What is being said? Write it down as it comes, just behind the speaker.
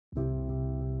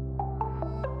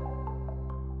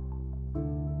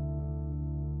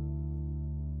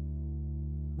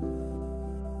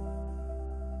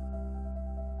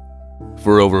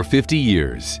For over 50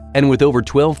 years, and with over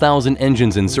 12,000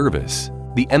 engines in service,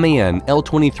 the MAN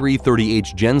L23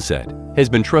 30H GenSet has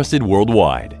been trusted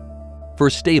worldwide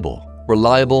for stable,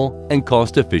 reliable, and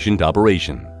cost-efficient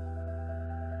operation.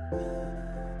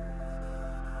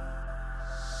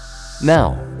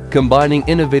 Now, combining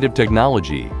innovative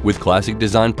technology with classic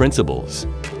design principles,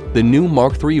 the new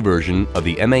Mk3 version of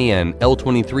the MAN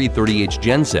L23 30H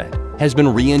GenSet has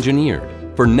been re-engineered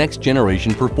for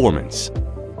next-generation performance,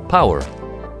 power,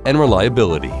 and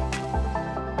reliability.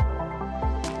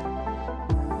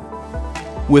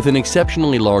 With an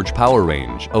exceptionally large power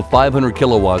range of 500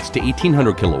 kilowatts to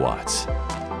 1800 kilowatts,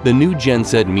 the new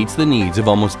GenSet meets the needs of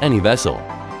almost any vessel,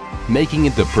 making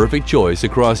it the perfect choice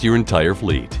across your entire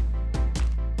fleet.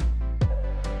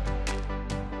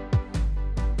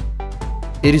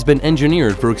 It has been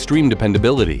engineered for extreme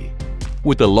dependability,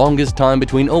 with the longest time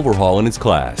between overhaul in its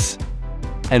class,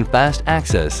 and fast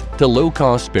access to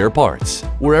low-cost spare parts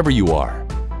wherever you are.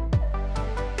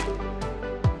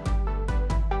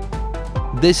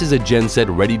 This is a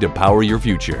GenSet ready to power your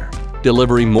future,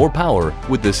 delivering more power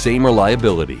with the same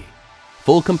reliability,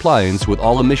 full compliance with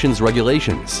all emissions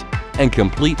regulations, and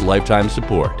complete lifetime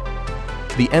support.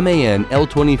 The MAN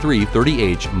L23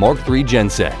 30H Mk3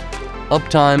 GenSet.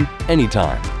 Uptime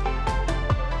anytime.